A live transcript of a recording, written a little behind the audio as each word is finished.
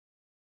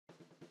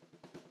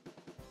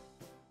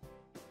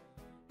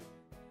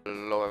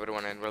Hello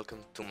everyone and welcome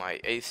to my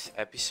 8th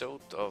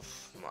episode of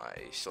my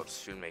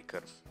Source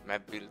Filmmaker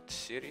Map Build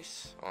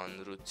series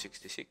on Route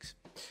 66.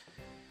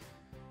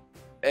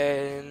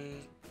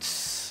 And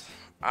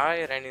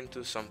I ran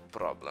into some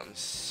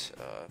problems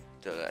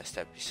the last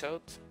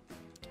episode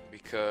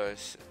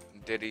because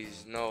there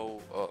is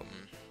no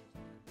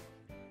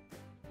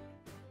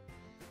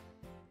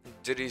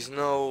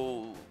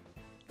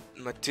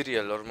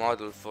material or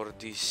model for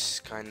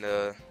this kind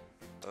of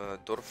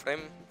door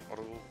frame or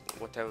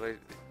whatever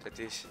that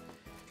is.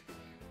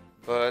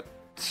 But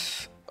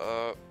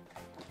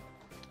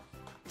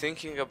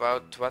thinking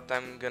about what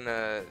I'm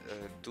gonna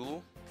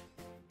do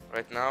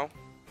right now,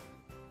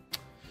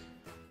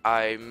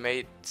 I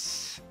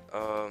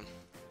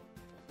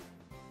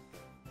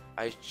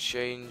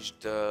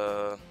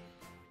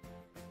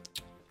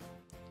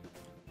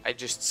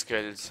just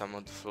scaled some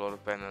of the floor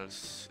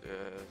panels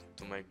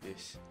to make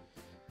this.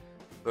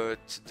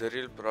 But the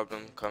real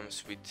problem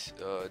comes with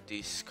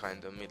this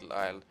kind of middle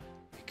aisle,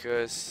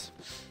 because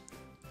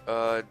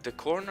the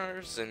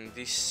corners and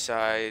this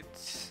side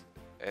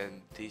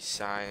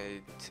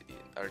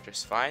are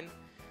just fine,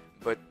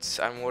 but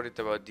I'm worried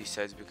about these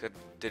sides because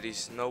there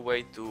is no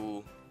way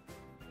to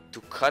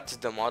cut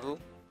the model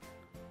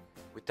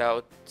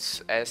without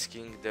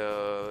asking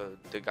the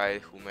guy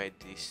who made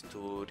this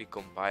to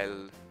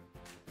recompile,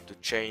 to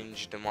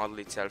change the model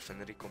itself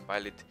and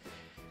recompile it.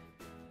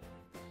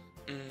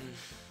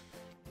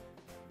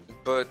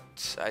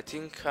 But I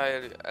think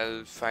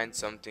I'll find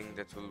something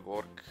that will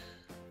work.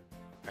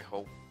 I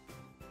hope.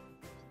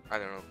 I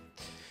don't know.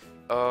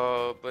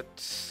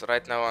 But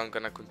right now I'm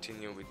gonna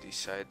continue with this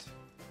side.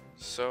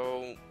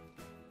 So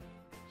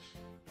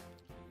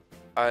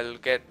I'll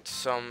get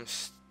some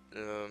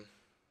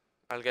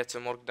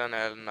work done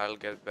and I'll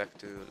get back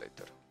to you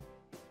later.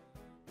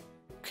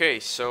 Okay,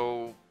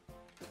 so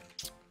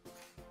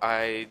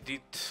I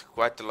did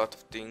quite a lot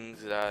of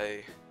things.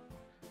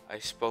 I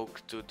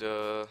spoke to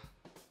the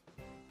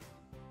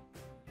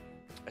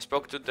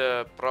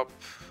prop,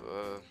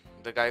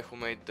 the guy who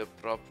made the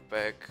prop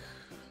pack.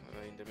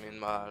 In the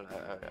meanwhile,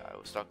 I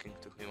was talking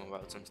to him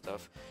about some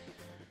stuff,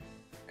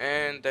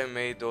 and I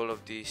made all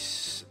of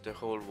this, the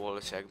whole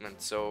wall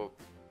segment. So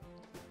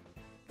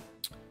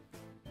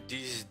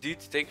this did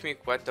take me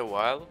quite a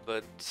while,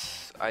 but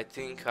I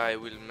think I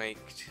will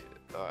make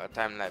a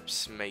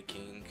time-lapse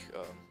making,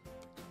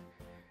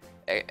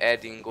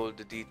 adding all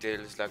the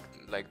details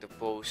like the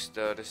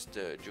posters,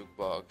 the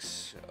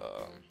jukebox,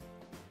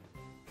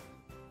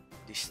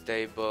 this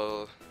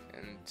table,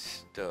 and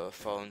the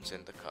phones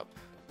and the cup.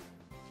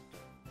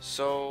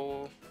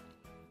 So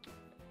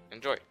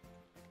enjoy.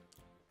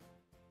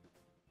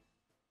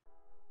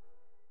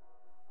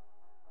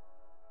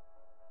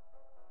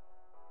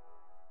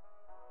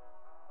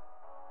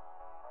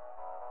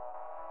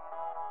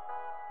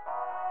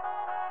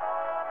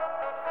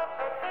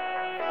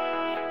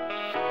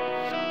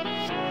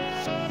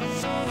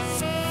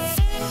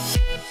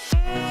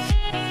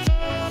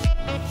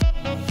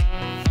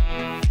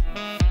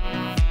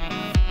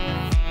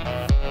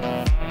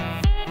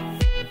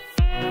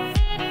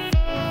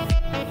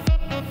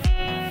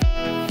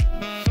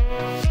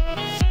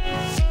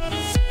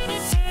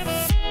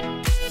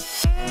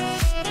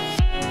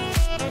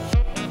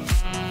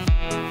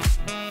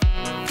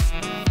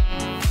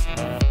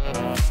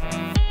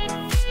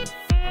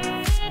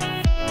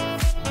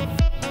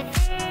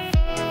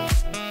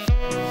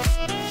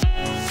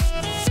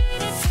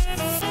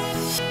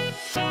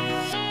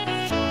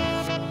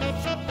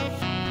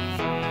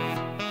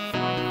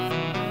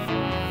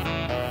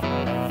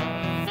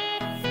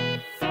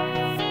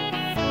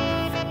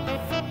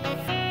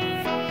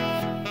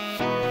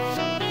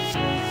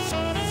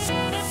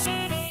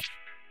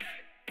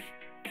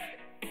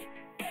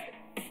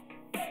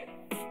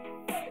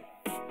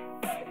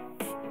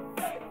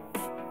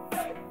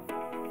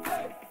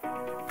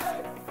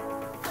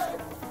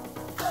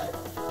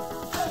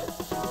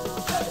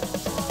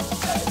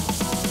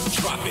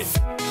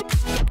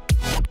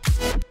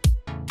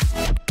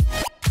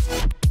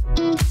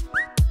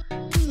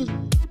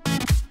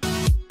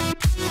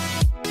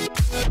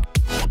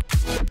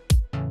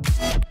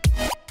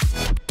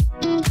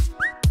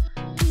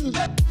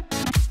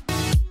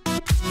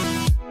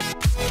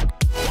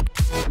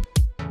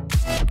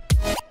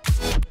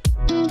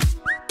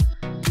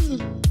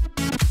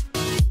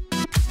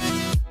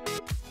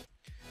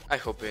 I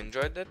hope you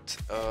enjoyed that.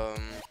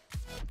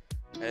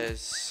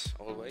 As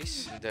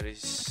always, there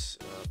is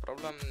a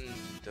problem.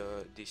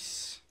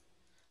 This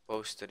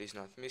poster is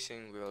not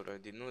missing. We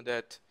already knew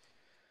that.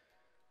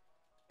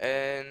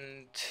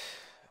 And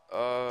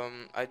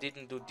I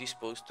didn't do this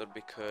poster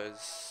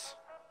because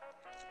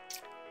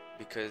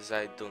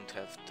I don't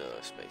have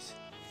the space.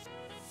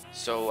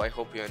 So I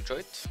hope you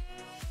enjoyed.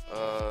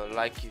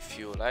 Like if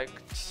you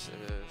liked,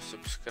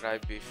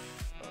 subscribe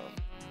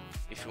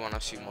if you wanna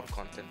see more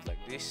content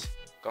like this.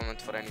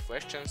 Comment for any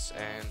questions,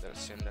 and I'll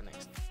see you in the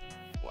next.